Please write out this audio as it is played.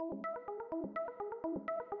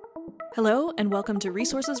Hello, and welcome to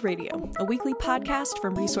Resources Radio, a weekly podcast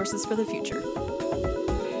from Resources for the Future.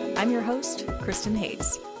 I'm your host, Kristen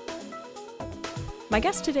Hayes. My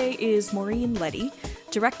guest today is Maureen Leddy,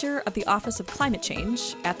 Director of the Office of Climate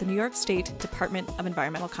Change at the New York State Department of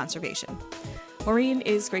Environmental Conservation. Maureen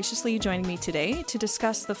is graciously joining me today to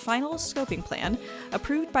discuss the final scoping plan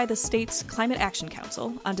approved by the state's Climate Action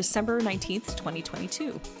Council on December 19th,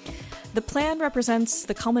 2022. The plan represents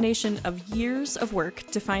the culmination of years of work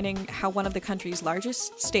defining how one of the country's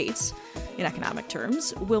largest states, in economic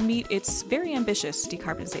terms, will meet its very ambitious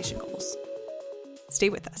decarbonization goals. Stay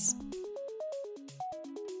with us.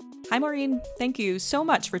 Hi, Maureen. Thank you so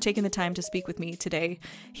much for taking the time to speak with me today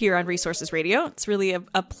here on Resources Radio. It's really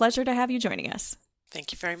a pleasure to have you joining us.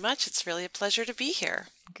 Thank you very much. It's really a pleasure to be here.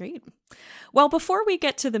 Great. Well, before we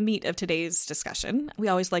get to the meat of today's discussion, we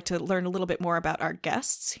always like to learn a little bit more about our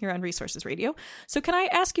guests here on Resources Radio. So can I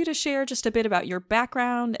ask you to share just a bit about your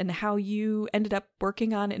background and how you ended up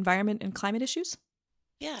working on environment and climate issues?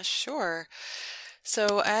 Yeah, sure.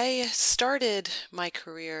 So I started my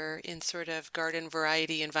career in sort of garden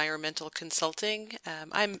variety environmental consulting.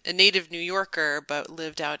 I'm a native New Yorker, but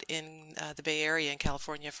lived out in the Bay Area in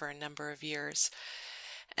California for a number of years.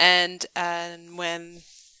 And when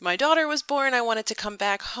my daughter was born, I wanted to come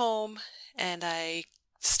back home, and I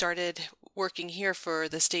started working here for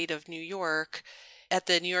the state of New York at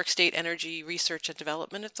the New York State Energy Research and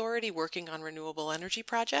Development Authority, working on renewable energy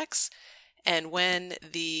projects. And when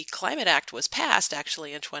the Climate Act was passed,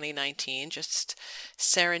 actually in 2019, just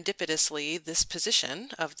serendipitously, this position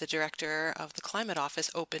of the director of the Climate Office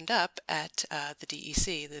opened up at the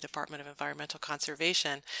DEC, the Department of Environmental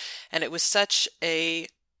Conservation. And it was such a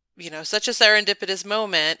serendipitous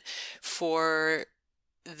moment for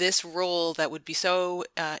this role that would be so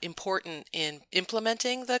important in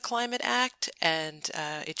implementing the Climate Act. And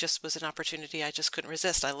it just was an opportunity I just couldn't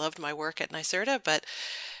resist. I loved my work at NYSERDA, but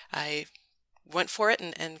I went for it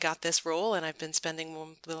and got this role, and I've been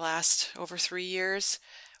spending the last over 3 years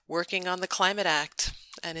working on the Climate Act,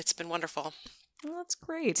 and it's been wonderful. Well, that's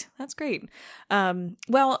great. That's great. I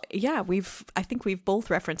think we've both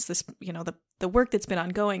referenced this, the work that's been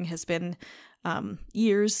ongoing has been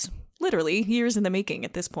literally years in the making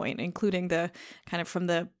at this point, including the kind of from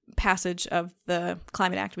the passage of the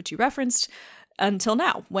Climate Act, which you referenced, until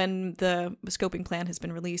now, when the scoping plan has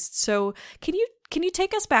been released. So can you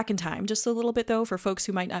take us back in time just a little bit, though, for folks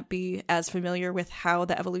who might not be as familiar with how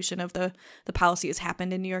the evolution of the policy has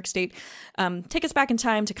happened in New York State? Take us back in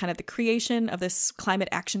time to kind of the creation of this Climate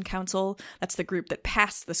Action Council. That's the group that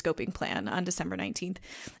passed the scoping plan on December 19th.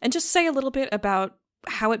 And just say a little bit about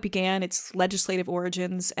how it began, its legislative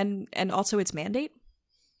origins, and also its mandate.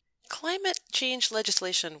 Climate change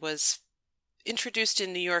legislation was introduced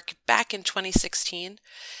in New York back in 2016.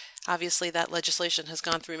 Obviously, that legislation has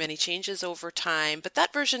gone through many changes over time, but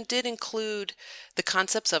that version did include the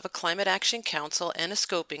concepts of a Climate Action Council and a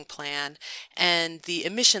scoping plan, and the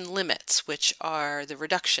emission limits, which are the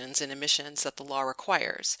reductions in emissions that the law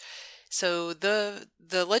requires. So the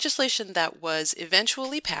legislation that was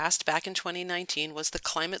eventually passed back in 2019 was the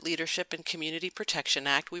Climate Leadership and Community Protection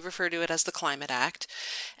Act. We refer to it as the Climate Act.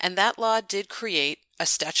 And that law did create a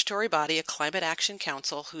statutory body, a Climate Action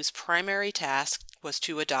Council, whose primary task was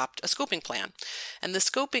to adopt a scoping plan. And the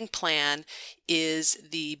scoping plan is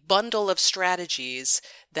the bundle of strategies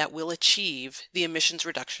that will achieve the emissions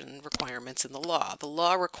reduction requirements in the law. The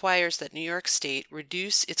law requires that New York State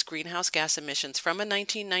reduce its greenhouse gas emissions from a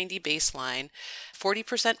 1990 baseline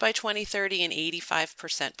 40% by 2030 and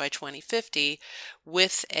 85% by 2050,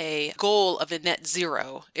 with a goal of a net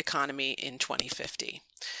zero economy in 2050.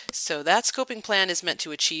 So that scoping plan is meant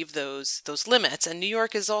to achieve those limits. And New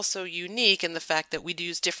York is also unique in the fact that we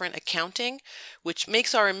use different accounting, which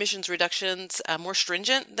makes our emissions reductions more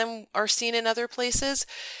stringent than are seen in other places.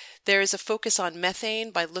 There is a focus on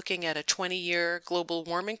methane by looking at a 20-year global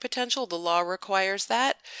warming potential. The law requires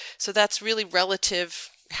that. So that's really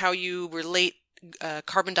relative how you relate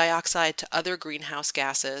carbon dioxide to other greenhouse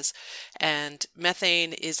gases, and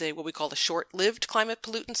methane is what we call a short-lived climate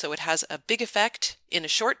pollutant, so it has a big effect in a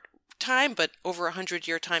short time, but over a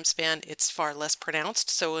 100-year time span, it's far less pronounced.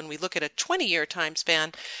 So when we look at a 20-year time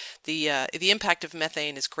span, the impact of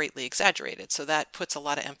methane is greatly exaggerated. So that puts a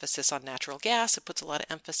lot of emphasis on natural gas. It puts a lot of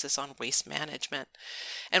emphasis on waste management.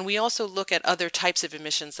 And we also look at other types of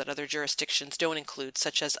emissions that other jurisdictions don't include,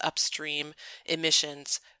 such as upstream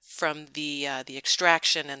emissions from the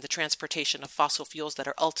extraction and the transportation of fossil fuels that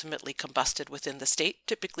are ultimately combusted within the state.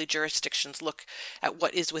 Typically, jurisdictions look at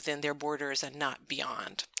what is within their borders and not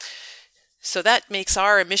beyond. So that makes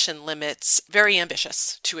our emission limits very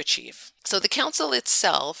ambitious to achieve. So the council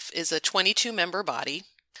itself is a 22-member body.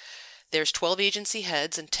 There's 12 agency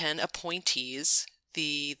heads and 10 appointees.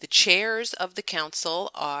 The chairs of the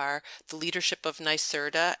council are the leadership of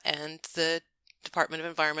NYSERDA and the Department of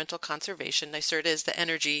Environmental Conservation. NYSERDA is the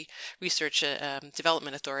Energy Research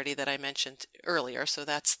Development Authority that I mentioned earlier. So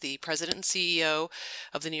that's the president and CEO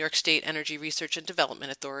of the New York State Energy Research and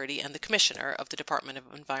Development Authority and the commissioner of the Department of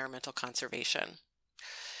Environmental Conservation.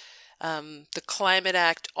 The Climate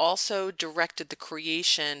Act also directed the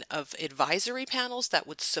creation of advisory panels that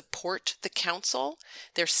would support the council.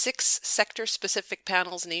 There are 6 sector-specific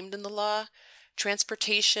panels named in the law: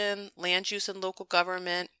 transportation, land use and local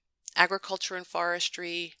government, agriculture and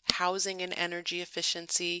forestry, housing and energy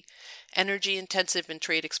efficiency, energy-intensive and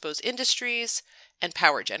trade-exposed industries, and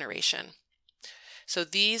power generation. So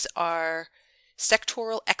these are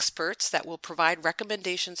sectoral experts that will provide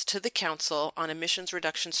recommendations to the council on emissions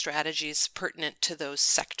reduction strategies pertinent to those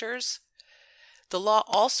sectors. The law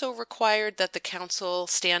also required that the council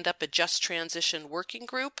stand up a just transition working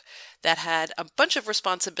group that had a bunch of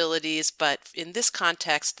responsibilities, but in this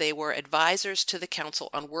context, they were advisors to the council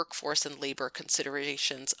on workforce and labor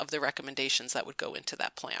considerations of the recommendations that would go into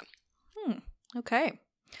that plan. Okay.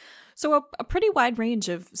 So a pretty wide range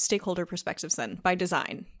of stakeholder perspectives then, by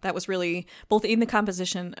design. That was really both in the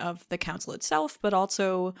composition of the council itself, but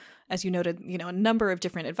also, as you noted, a number of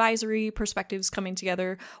different advisory perspectives coming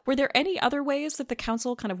together. Were there any other ways that the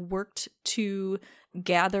council kind of worked to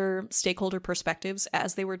gather stakeholder perspectives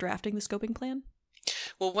as they were drafting the scoping plan?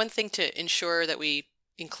 Well, one thing to ensure that we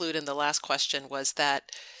include in the last question was that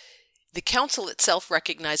the council itself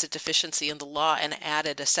recognized a deficiency in the law and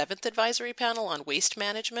added a 7th advisory panel on waste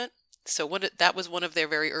management. So that was one of their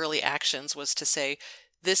very early actions, was to say,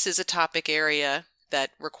 this is a topic area that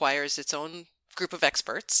requires its own group of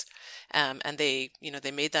experts. And they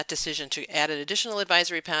made that decision to add an additional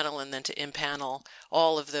advisory panel and then to impanel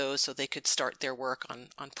all of those so they could start their work on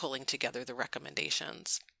pulling together the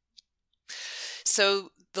recommendations. So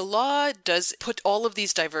the law does put all of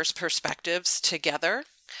these diverse perspectives together.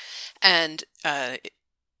 And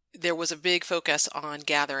there was a big focus on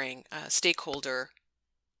gathering stakeholder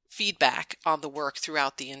feedback on the work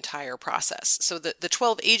throughout the entire process. So the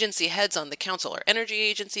 12 agency heads on the council are energy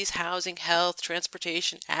agencies, housing, health,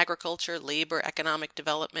 transportation, agriculture, labor, economic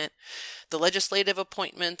development. The legislative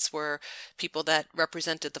appointments were people that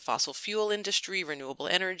represented the fossil fuel industry, renewable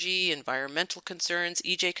energy, environmental concerns,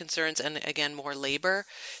 EJ concerns, and again, more labor.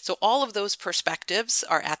 So all of those perspectives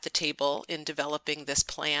are at the table in developing this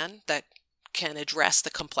plan that can address the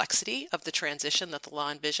complexity of the transition that the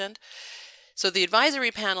law envisioned. So the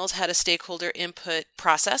advisory panels had a stakeholder input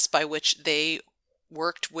process by which they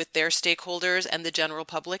worked with their stakeholders and the general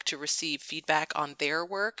public to receive feedback on their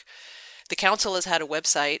work. The council has had a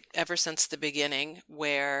website ever since the beginning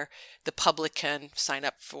where the public can sign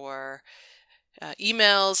up for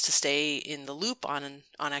emails to stay in the loop on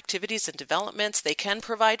activities and developments. They can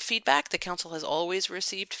provide feedback. The council has always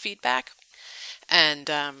received feedback. And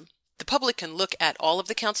the public can look at all of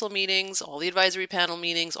the council meetings, all the advisory panel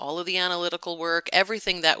meetings, all of the analytical work,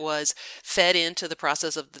 everything that was fed into the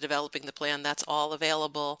process of developing the plan. That's all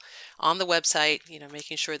available on the website,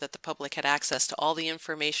 making sure that the public had access to all the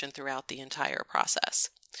information throughout the entire process.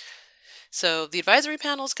 So the advisory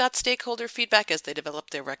panels got stakeholder feedback as they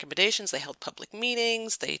developed their recommendations. They held public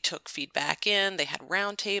meetings. They took feedback in. They had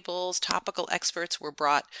roundtables. Topical experts were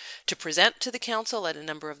brought to present to the council at a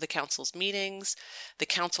number of the council's meetings. The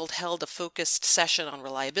council held a focused session on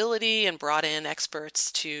reliability and brought in experts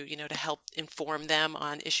to help inform them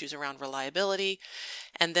on issues around reliability.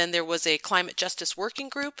 And then there was a climate justice working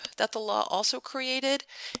group that the law also created,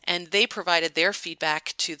 and they provided their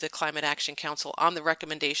feedback to the Climate Action Council on the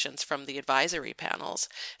recommendations from the advisory panels.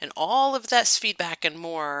 And all of that feedback and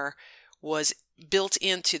more was built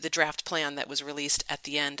into the draft plan that was released at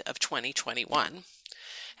the end of 2021.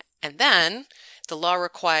 And then the law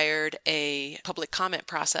required a public comment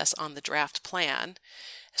process on the draft plan.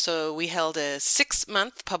 So we held a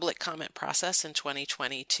 6-month public comment process in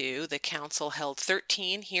 2022. The council held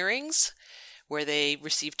 13 hearings where they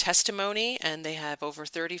received testimony, and they have over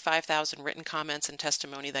 35,000 written comments and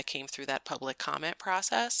testimony that came through that public comment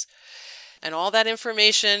process. And all that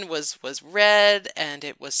information was read, and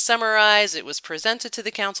it was summarized, it was presented to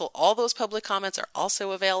the council. All those public comments are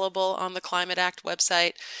also available on the Climate Act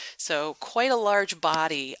website. So quite a large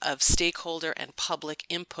body of stakeholder and public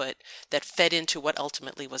input that fed into what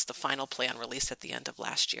ultimately was the final plan released at the end of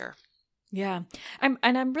last year. Yeah.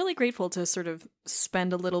 I'm really grateful to sort of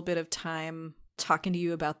spend a little bit of time talking to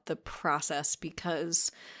you about the process, because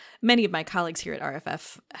many of my colleagues here at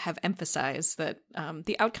RFF have emphasized that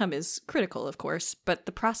the outcome is critical, of course, but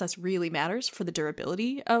the process really matters for the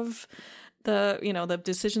durability of the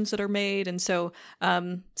decisions that are made. And so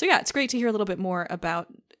yeah, it's great to hear a little bit more about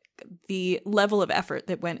the level of effort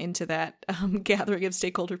that went into that gathering of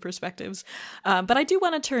stakeholder perspectives. But I do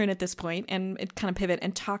want to turn at this point and kind of pivot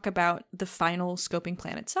and talk about the final scoping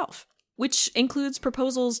plan itself, which includes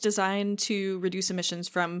proposals designed to reduce emissions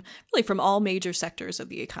from all major sectors of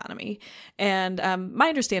the economy. And my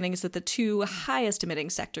understanding is that the two highest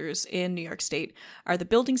emitting sectors in New York State are the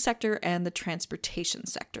building sector and the transportation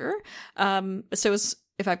sector.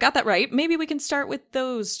 If I've got that right, maybe we can start with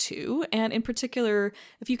those two. And in particular,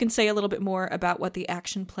 if you can say a little bit more about what the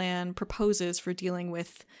action plan proposes for dealing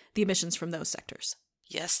with the emissions from those sectors.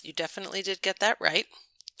 Yes, you definitely did get that right.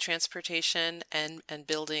 Transportation and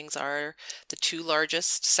buildings are the two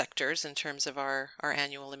largest sectors in terms of our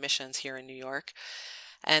annual emissions here in New York.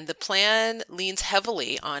 And the plan leans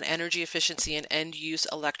heavily on energy efficiency and end-use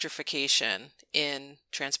electrification in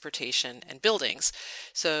transportation and buildings.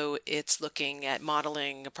 So it's looking at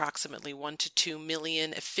modeling approximately 1 to 2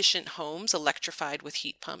 million efficient homes electrified with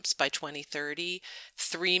heat pumps by 2030,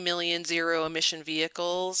 3 million zero-emission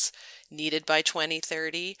vehicles needed by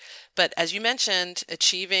 2030. But as you mentioned,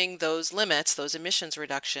 achieving those limits, those emissions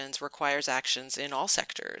reductions, requires actions in all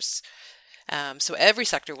sectors. So every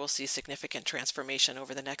sector will see significant transformation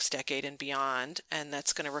over the next decade and beyond, and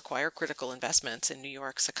that's going to require critical investments in New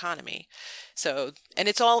York's economy. So, and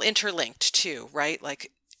it's all interlinked too, right?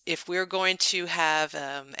 Like if we're going to have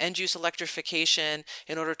end-use electrification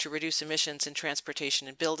in order to reduce emissions in transportation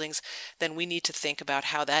and buildings, then we need to think about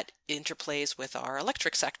how that interplays with our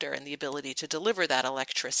electric sector and the ability to deliver that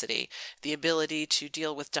electricity, the ability to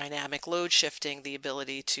deal with dynamic load shifting, the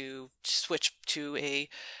ability to switch to a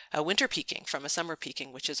winter peaking from a summer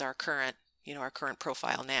peaking, which is our current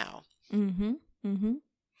profile now. Mm-hmm. Mm-hmm.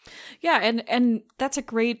 Yeah, and that's a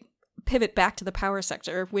great pivot back to the power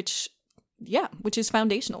sector, which is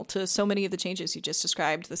foundational to so many of the changes you just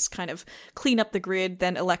described, this kind of clean up the grid,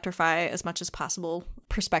 then electrify as much as possible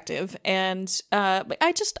perspective. And I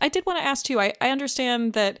did want to ask too, I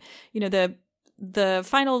understand that, the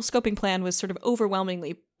final scoping plan was sort of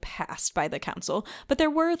overwhelmingly passed by the council, but there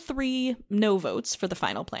were 3 no votes for the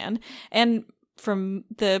final plan. And from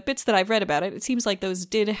the bits that I've read about it, it seems like those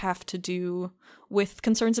did have to do with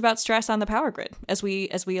concerns about stress on the power grid. As we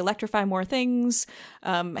electrify more things,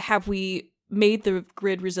 have we made the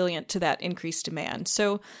grid resilient to that increased demand?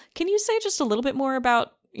 So can you say just a little bit more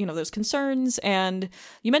about, those concerns? And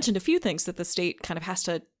you mentioned a few things that the state kind of has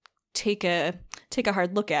to take a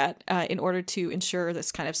hard look at in order to ensure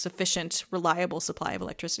this kind of sufficient, reliable supply of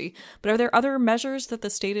electricity. But are there other measures that the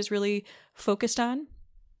state is really focused on?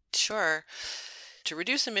 Sure. To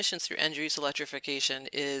reduce emissions through end-use electrification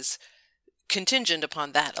is contingent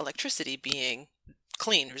upon that electricity being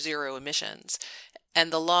clean or zero emissions. And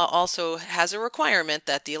the law also has a requirement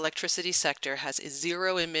that the electricity sector has a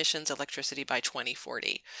zero emissions electricity by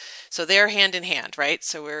 2040. So they're hand in hand, right?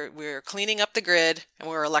 So we're cleaning up the grid and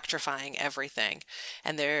we're electrifying everything.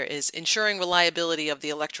 And there is ensuring reliability of the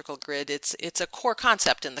electrical grid. It's a core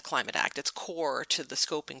concept in the Climate Act. It's core to the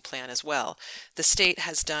scoping plan as well. The state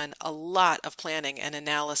has done a lot of planning and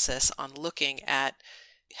analysis on looking at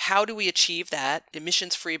how do we achieve that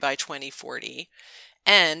emissions free by 2040,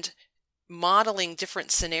 and modeling different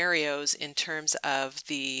scenarios in terms of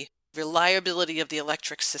the reliability of the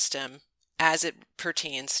electric system as it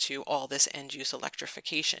pertains to all this end-use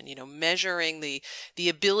electrification, measuring the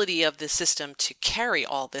ability of the system to carry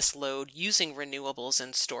all this load using renewables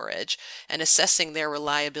and storage, and assessing their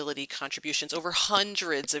reliability contributions over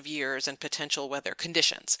hundreds of years and potential weather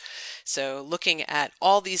conditions. So looking at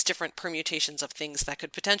all these different permutations of things that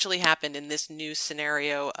could potentially happen in this new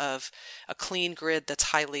scenario of a clean grid that's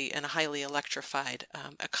highly electrified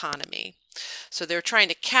economy. So they're trying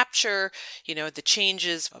to capture, the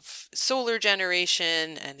changes of solar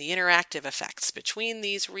generation and the interactive effects between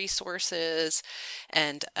these resources,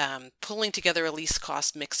 and pulling together a least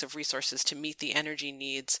cost mix of resources to meet the energy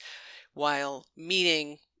needs while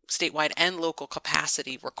meeting statewide and local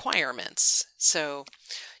capacity requirements. So,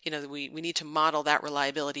 we need to model that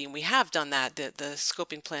reliability, and we have done that. The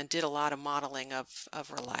scoping plan did a lot of modeling of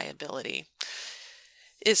reliability.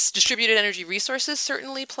 Distributed energy resources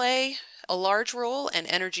certainly play a large role, and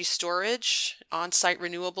energy storage, on-site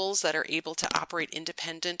renewables that are able to operate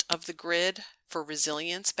independent of the grid for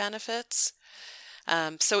resilience benefits.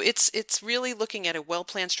 So it's really looking at a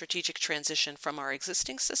well-planned strategic transition from our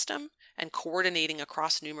existing system and coordinating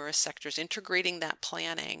across numerous sectors, integrating that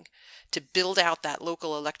planning to build out that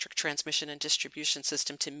local electric transmission and distribution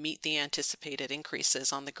system to meet the anticipated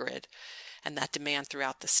increases on the grid and that demand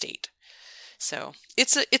throughout the state. So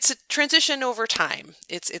it's a transition over time.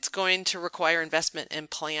 It's going to require investment in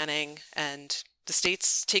planning, and the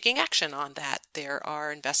state's taking action on that. There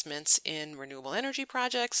are investments in renewable energy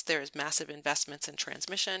projects. There's massive investments in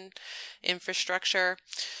transmission infrastructure.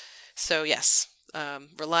 So yes,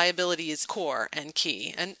 reliability is core and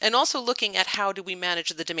key. And also looking at how do we manage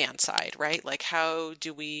the demand side, right? Like how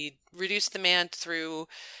do we reduce demand through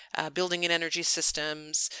building in energy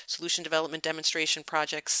systems, solution development demonstration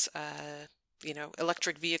projects,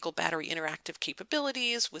 electric vehicle battery interactive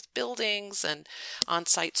capabilities with buildings and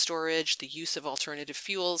on-site storage, the use of alternative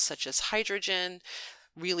fuels such as hydrogen,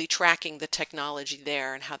 really tracking the technology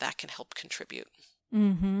there and how that can help contribute.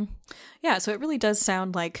 Mm-hmm. Yeah, so it really does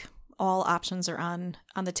sound like all options are on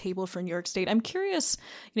the table for New York State. I'm curious,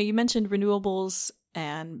 you mentioned renewables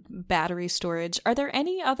and battery storage. Are there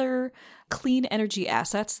any other clean energy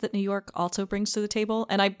assets that New York also brings to the table?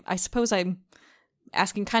 And I suppose I'm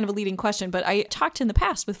asking kind of a leading question, but I talked in the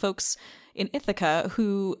past with folks in Ithaca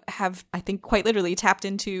who have, I think, quite literally tapped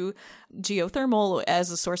into geothermal as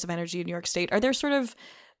a source of energy in New York State. Are there sort of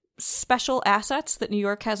special assets that New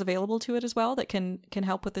York has available to it as well that can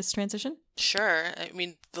help with this transition? Sure. I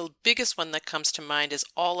mean, the biggest one that comes to mind is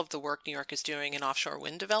all of the work New York is doing in offshore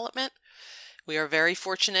wind development. We are very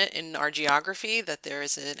fortunate in our geography that there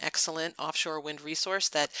is an excellent offshore wind resource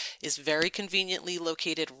that is very conveniently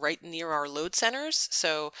located right near our load centers.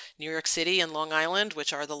 So New York City and Long Island,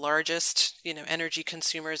 which are the largest, energy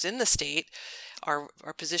consumers in the state, are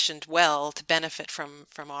positioned well to benefit from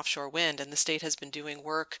offshore wind. And the state has been doing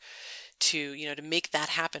work to make that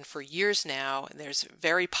happen for years now. And there's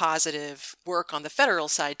very positive work on the federal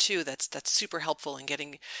side too that's super helpful in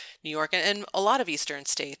getting New York and a lot of eastern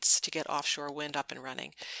states to get offshore wind up and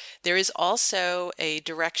running. There is also a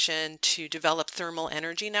direction to develop thermal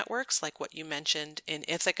energy networks like what you mentioned in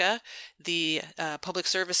Ithaca. The Public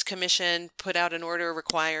Service Commission put out an order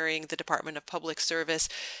requiring the Department of Public Service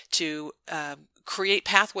to create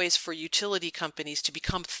pathways for utility companies to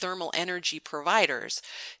become thermal energy providers,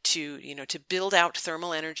 to build out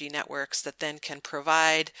thermal energy networks that then can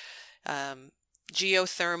provide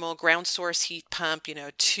geothermal, ground source heat pump,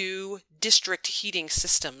 to district heating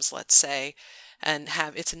systems, let's say, and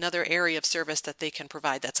it's another area of service that they can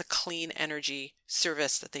provide. That's a clean energy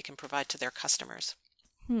service that they can provide to their customers.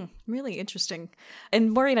 Really interesting.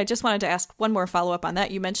 And Maureen, I just wanted to ask one more follow-up on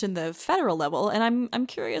that. You mentioned the federal level, and I'm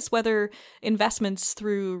curious whether investments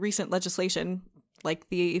through recent legislation, like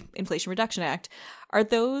the Inflation Reduction Act, are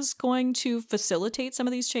those going to facilitate some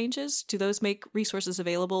of these changes? Do those make resources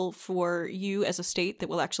available for you as a state that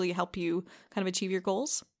will actually help you kind of achieve your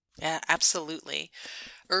goals? Yeah, absolutely.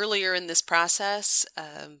 Earlier in this process,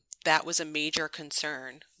 that was a major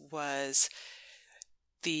concern, was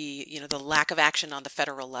the lack of action on the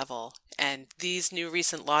federal level. And these new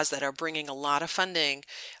recent laws that are bringing a lot of funding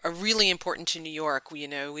are really important to New York.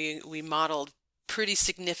 We modeled pretty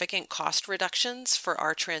significant cost reductions for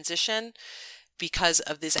our transition because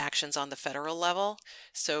of these actions on the federal level.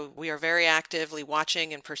 So we are very actively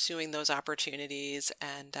watching and pursuing those opportunities,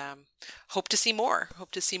 and hope to see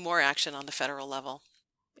more action on the federal level.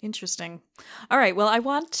 Interesting. All right. Well, I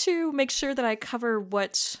want to make sure that I cover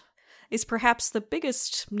what is perhaps the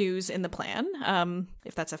biggest news in the plan,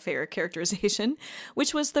 if that's a fair characterization,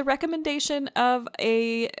 which was the recommendation of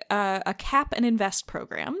a cap and invest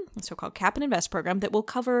program, a so-called cap and invest program that will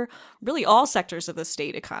cover really all sectors of the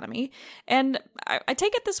state economy. And I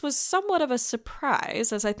take it this was somewhat of a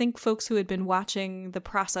surprise, as I think folks who had been watching the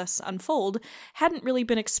process unfold hadn't really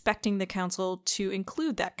been expecting the council to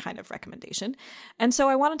include that kind of recommendation. And so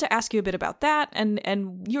I wanted to ask you a bit about that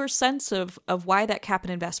and your sense of why that cap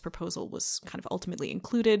and invest proposal was kind of ultimately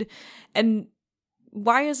included, and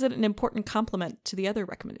why is it an important complement to the other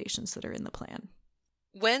recommendations that are in the plan?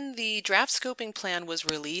 When the draft scoping plan was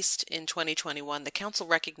released in 2021, the council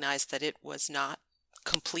recognized that it was not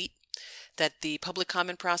complete, that the public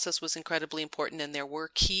comment process was incredibly important, and there were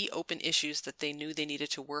key open issues that they knew they needed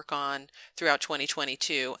to work on throughout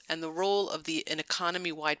 2022, and the role of an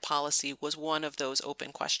economy-wide policy was one of those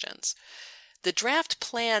open questions. The draft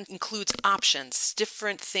plan includes options,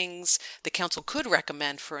 different things the council could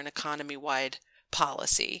recommend for an economy-wide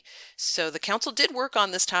policy. So the council did work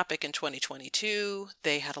on this topic in 2022.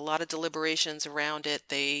 They had a lot of deliberations around it.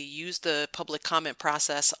 They used the public comment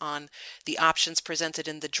process on the options presented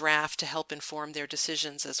in the draft to help inform their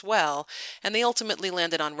decisions as well. And they ultimately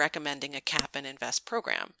landed on recommending a cap and invest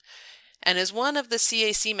program. And as one of the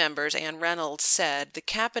CAC members, Ann Reynolds, said, the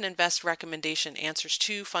cap and invest recommendation answers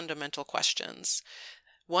two fundamental questions.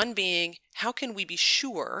 One being, how can we be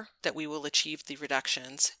sure that we will achieve the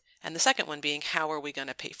reductions? And the second one being, how are we going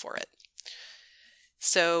to pay for it?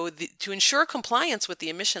 So to ensure compliance with the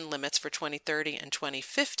emission limits for 2030 and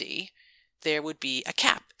 2050, there would be a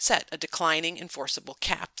cap set, a declining enforceable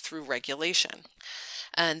cap through regulation.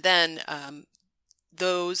 And then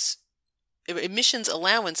those emissions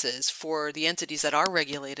allowances for the entities that are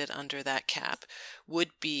regulated under that cap would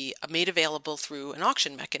be made available through an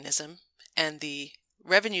auction mechanism, and the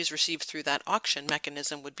revenues received through that auction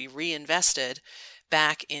mechanism would be reinvested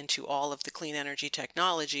back into all of the clean energy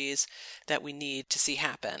technologies that we need to see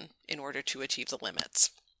happen in order to achieve the limits.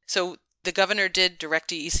 So the governor did direct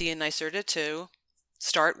DEC and NYSERDA to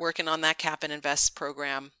start working on that cap and invest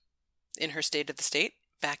program in her State of the State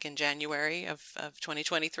back in January of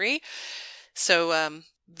 2023. So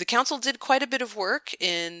the council did quite a bit of work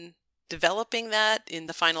in developing that in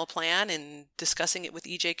the final plan and discussing it with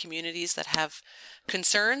EJ communities that have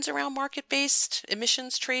concerns around market-based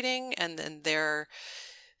emissions trading. And then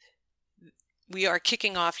we are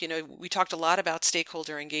kicking off, we talked a lot about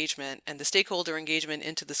stakeholder engagement, and the stakeholder engagement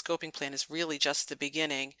into the scoping plan is really just the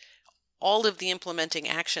beginning. All of the implementing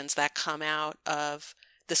actions that come out of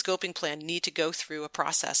the scoping plan need to go through a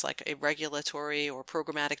process like a regulatory or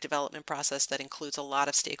programmatic development process that includes a lot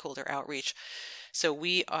of stakeholder outreach. So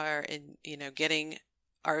we are getting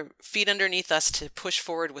our feet underneath us to push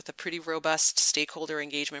forward with a pretty robust stakeholder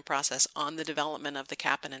engagement process on the development of the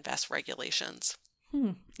cap and invest regulations.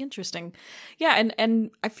 Interesting. Yeah,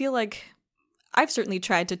 and I feel like I've certainly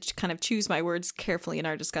tried to kind of choose my words carefully in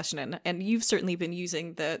our discussion, and you've certainly been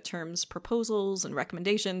using the terms proposals and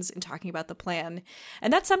recommendations in talking about the plan.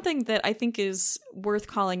 And that's something that I think is worth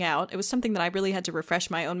calling out. It was something that I really had to refresh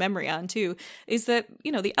my own memory on too, is that,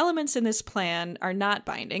 the elements in this plan are not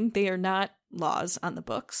binding. They are not laws on the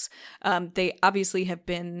books. They obviously have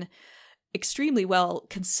been extremely well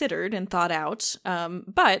considered and thought out.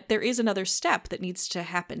 But there is another step that needs to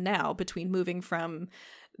happen now between moving from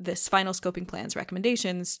this final scoping plan's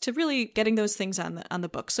recommendations to really getting those things on the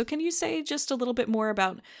book. So can you say just a little bit more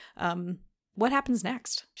about what happens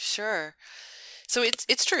next? Sure. So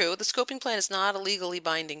it's true. The scoping plan is not a legally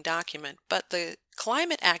binding document, but the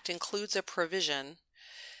Climate Act includes a provision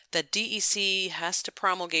that DEC has to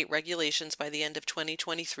promulgate regulations by the end of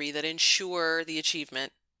 2023 that ensure the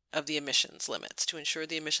achievement of the emissions limits, to ensure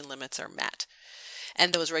the emission limits are met.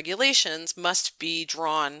 And those regulations must be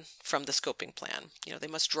drawn from the scoping plan. They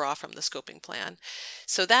must draw from the scoping plan.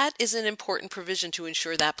 So that is an important provision to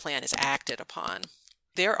ensure that plan is acted upon.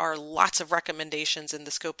 There are lots of recommendations in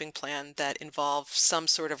the scoping plan that involve some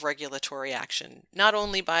sort of regulatory action, not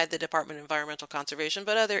only by the Department of Environmental Conservation,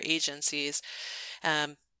 but other agencies.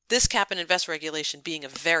 This cap and invest regulation being a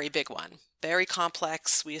very big one, very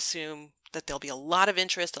complex. We assume that there'll be a lot of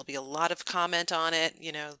interest, there'll be a lot of comment on it.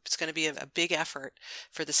 It's going to be a big effort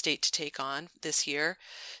for the state to take on this year.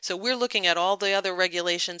 So we're looking at all the other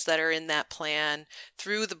regulations that are in that plan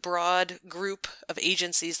through the broad group of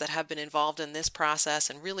agencies that have been involved in this process,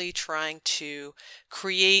 and really trying to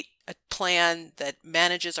create a plan that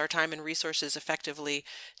manages our time and resources effectively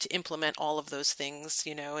to implement all of those things,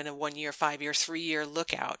 in a 1 year, 5 year, 3 year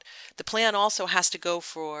lookout. The plan also has to go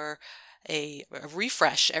for a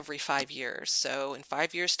refresh every 5 years. So in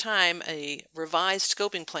 5 years' time, a revised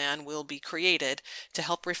scoping plan will be created to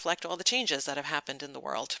help reflect all the changes that have happened in the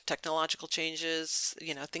world. Technological changes,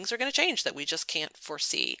 things are going to change that we just can't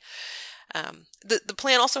foresee. The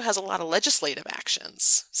plan also has a lot of legislative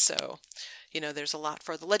actions. So, there's a lot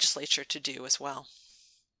for the legislature to do as well.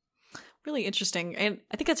 Really interesting. And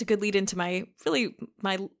I think that's a good lead into my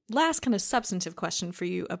last kind of substantive question for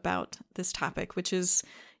you about this topic, which is,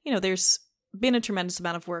 there's been a tremendous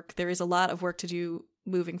amount of work. There is a lot of work to do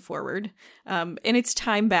moving forward. And it's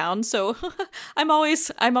time bound. So I'm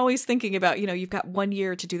always thinking about, you've got 1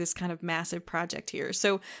 year to do this kind of massive project here.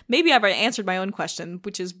 So maybe I've answered my own question,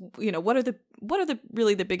 which is, what are the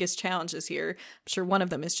really the biggest challenges here? I'm sure one of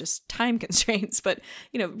them is just time constraints, but,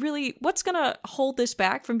 really what's going to hold this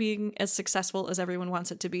back from being as successful as everyone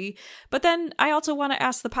wants it to be? But then I also want to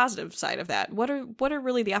ask the positive side of that. What are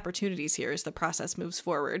really the opportunities here as the process moves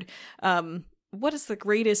forward? What is the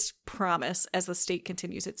greatest promise as the state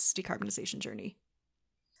continues its decarbonization journey?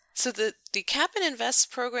 So the Cap and Invest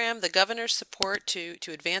program, the governor's support to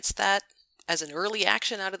advance that as an early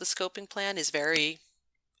action out of the scoping plan is very,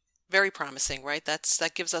 very promising, right?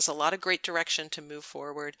 That gives us a lot of great direction to move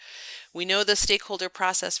forward. We know the stakeholder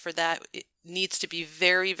process for that needs to be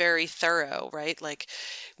very, very thorough, right? Like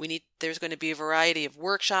there's going to be a variety of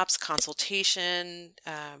workshops, consultation,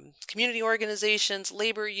 community organizations,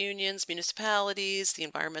 labor unions, municipalities, the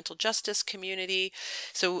environmental justice community.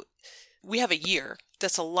 So we have a year.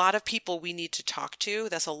 That's a lot of people we need to talk to.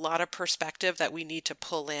 That's a lot of perspective that we need to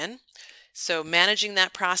pull in. So managing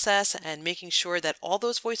that process and making sure that all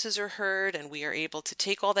those voices are heard and we are able to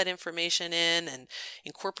take all that information in and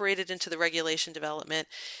incorporate it into the regulation development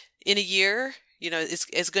in a year,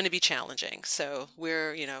 is going to be challenging. So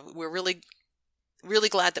we're really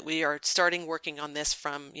glad that we are starting working on this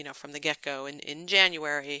from the get-go in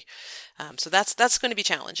January. So that's going to be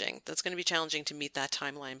challenging. That's going to be challenging to meet that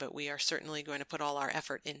timeline, but we are certainly going to put all our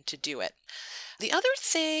effort in to do it. The other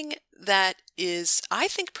thing that is, I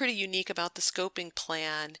think, pretty unique about the scoping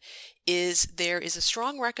plan is there is a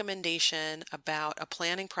strong recommendation about a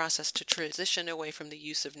planning process to transition away from the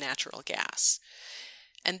use of natural gas.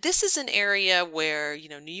 And this is an area where,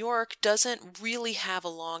 New York doesn't really have a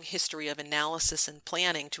long history of analysis and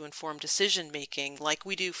planning to inform decision making like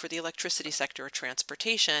we do for the electricity sector or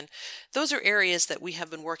transportation. Those are areas that we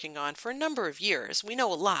have been working on for a number of years. We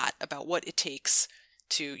know a lot about what it takes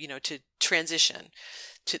to transition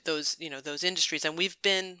to those industries, and we've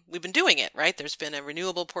been doing it, right? There's been a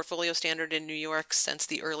renewable portfolio standard in New York since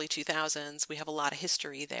the early 2000s. We have a lot of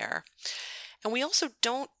history there. And we also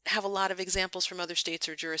don't have a lot of examples from other states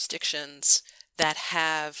or jurisdictions that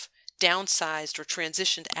have downsized or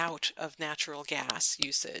transitioned out of natural gas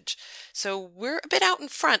usage. So we're a bit out in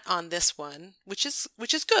front on this one, which is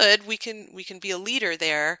good. We can be a leader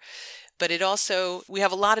there, but we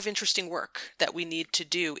have a lot of interesting work that we need to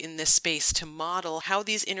do in this space to model how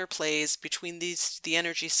these interplays between the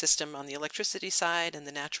energy system on the electricity side and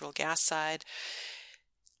the natural gas side.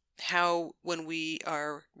 How, when we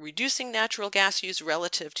are reducing natural gas use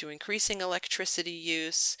relative to increasing electricity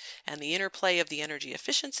use, and the interplay of the energy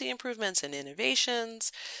efficiency improvements and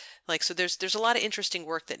innovations. So there's a lot of interesting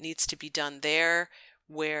work that needs to be done there,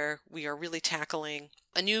 where we are really tackling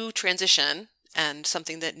a new transition and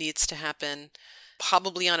something that needs to happen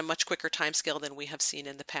probably on a much quicker timescale than we have seen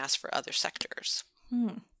in the past for other sectors.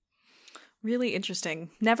 Really interesting.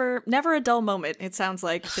 Never a dull moment. It sounds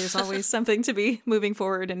like there's always something to be moving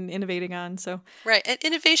forward and innovating on. So right. And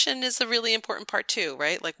innovation is a really important part too,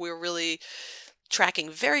 right? Like we're really tracking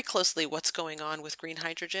very closely what's going on with green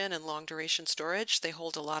hydrogen and long duration storage. They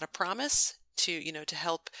hold a lot of promise to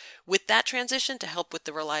help with that transition, to help with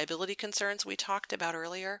the reliability concerns we talked about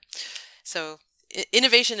earlier. So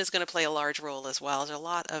innovation is going to play a large role as well. There's a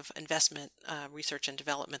lot of investment, research and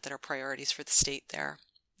development that are priorities for the state there.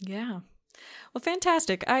 Yeah. Well,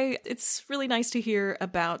 fantastic. It's really nice to hear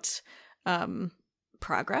about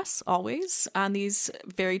progress always on these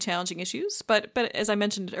very challenging issues. But as I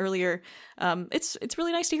mentioned earlier, it's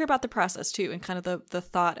really nice to hear about the process too, and kind of the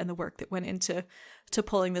thought and the work that went into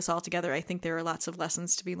pulling this all together. I think there are lots of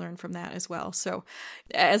lessons to be learned from that as well. So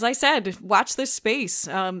as I said, watch this space.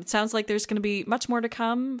 It sounds like there's going to be much more to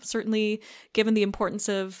come, certainly given the importance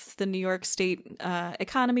of the New York State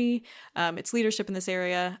economy, its leadership in this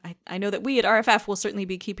area. I know that we at RFF will certainly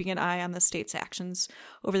be keeping an eye on the state's actions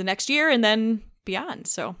over the next year and then beyond.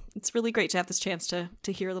 So it's really great to have this chance to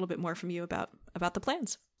hear a little bit more from you about the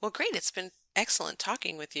plans. Well, great. It's been excellent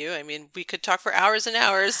talking with you. I mean, we could talk for hours and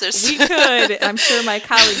hours. We could. I'm sure my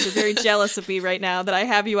colleagues are very jealous of me right now that I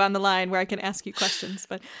have you on the line where I can ask you questions.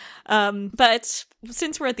 But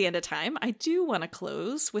since we're at the end of time, I do want to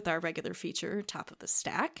close with our regular feature, Top of the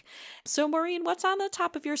Stack. So, Maureen, what's on the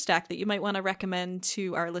top of your stack that you might want to recommend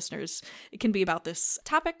to our listeners? It can be about this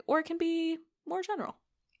topic or it can be more general.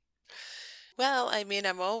 Well, I mean,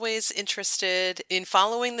 I'm always interested in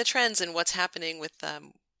following the trends and what's happening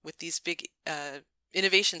with these big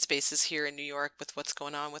innovation spaces here in New York, with what's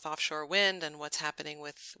going on with offshore wind and what's happening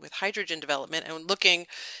with hydrogen development, and looking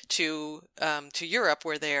to Europe,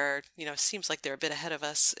 where they're, seems like they're a bit ahead of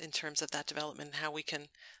us in terms of that development and how we can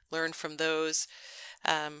learn from those.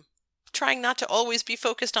 Trying not to always be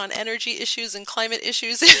focused on energy issues and climate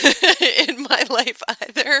issues in my life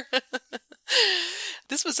either.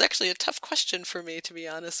 This was actually a tough question for me, to be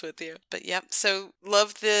honest with you. But yeah, so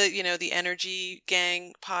love the Energy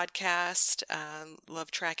Gang podcast.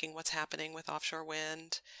 Love tracking what's happening with offshore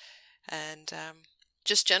wind, and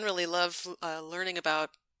just generally love learning about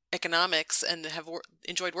economics, and have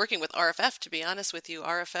enjoyed working with RFF, to be honest with you.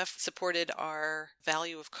 RFF supported our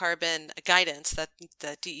value of carbon guidance that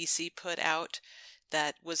DEC put out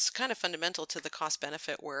that was kind of fundamental to the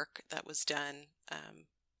cost-benefit work that was done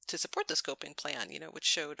to support the scoping plan, which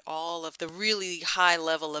showed all of the really high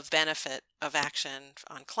level of benefit of action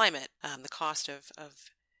on climate, the cost of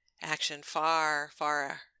action far,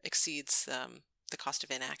 far exceeds the cost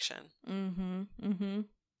of inaction. Mm-hmm. Mm-hmm.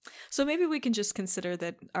 So maybe we can just consider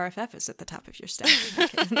that RFF is at the top of your stack.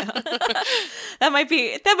 No. That might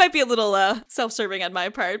be a little self-serving on my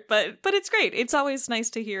part, but it's great. It's always nice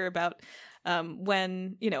to hear about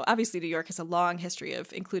when, obviously New York has a long history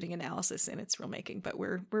of including analysis in its rulemaking, but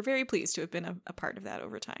we're very pleased to have been a part of that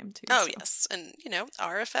over time too. Oh, so. Yes. And,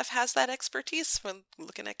 RFF has that expertise when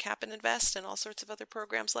looking at Cap and Invest and all sorts of other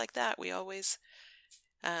programs like that. We always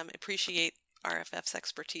appreciate RFF's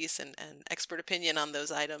expertise and expert opinion on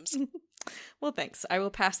those items. Well, thanks. I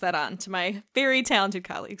will pass that on to my very talented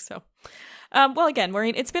colleagues. So, well, again,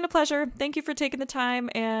 Maureen, it's been a pleasure. Thank you for taking the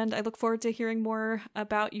time, and I look forward to hearing more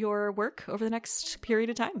about your work over the next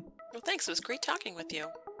period of time. Well, thanks. It was great talking with you.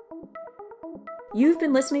 You've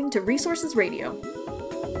been listening to Resources Radio,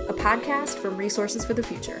 a podcast from Resources for the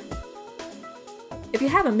Future. If you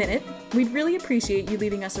have a minute, we'd really appreciate you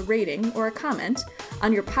leaving us a rating or a comment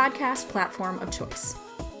on your podcast platform of choice.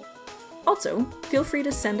 Also, feel free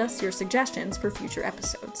to send us your suggestions for future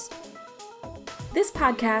episodes. This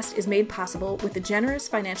podcast is made possible with the generous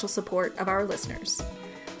financial support of our listeners.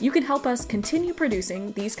 You can help us continue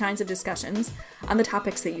producing these kinds of discussions on the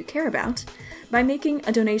topics that you care about by making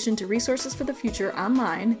a donation to Resources for the Future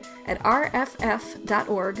online at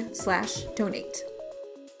rff.org/donate.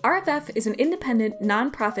 RFF is an independent,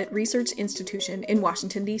 nonprofit research institution in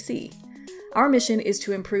Washington, D.C. Our mission is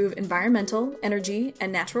to improve environmental, energy,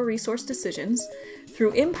 and natural resource decisions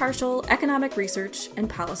through impartial economic research and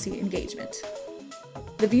policy engagement.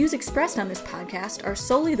 The views expressed on this podcast are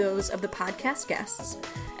solely those of the podcast guests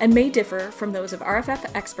and may differ from those of RFF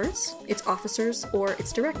experts, its officers, or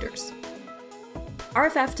its directors.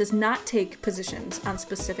 RFF does not take positions on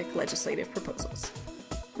specific legislative proposals.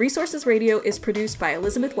 Resources Radio is produced by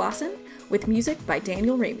Elizabeth Wasson with music by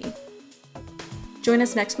Daniel Ramey. Join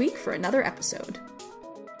us next week for another episode.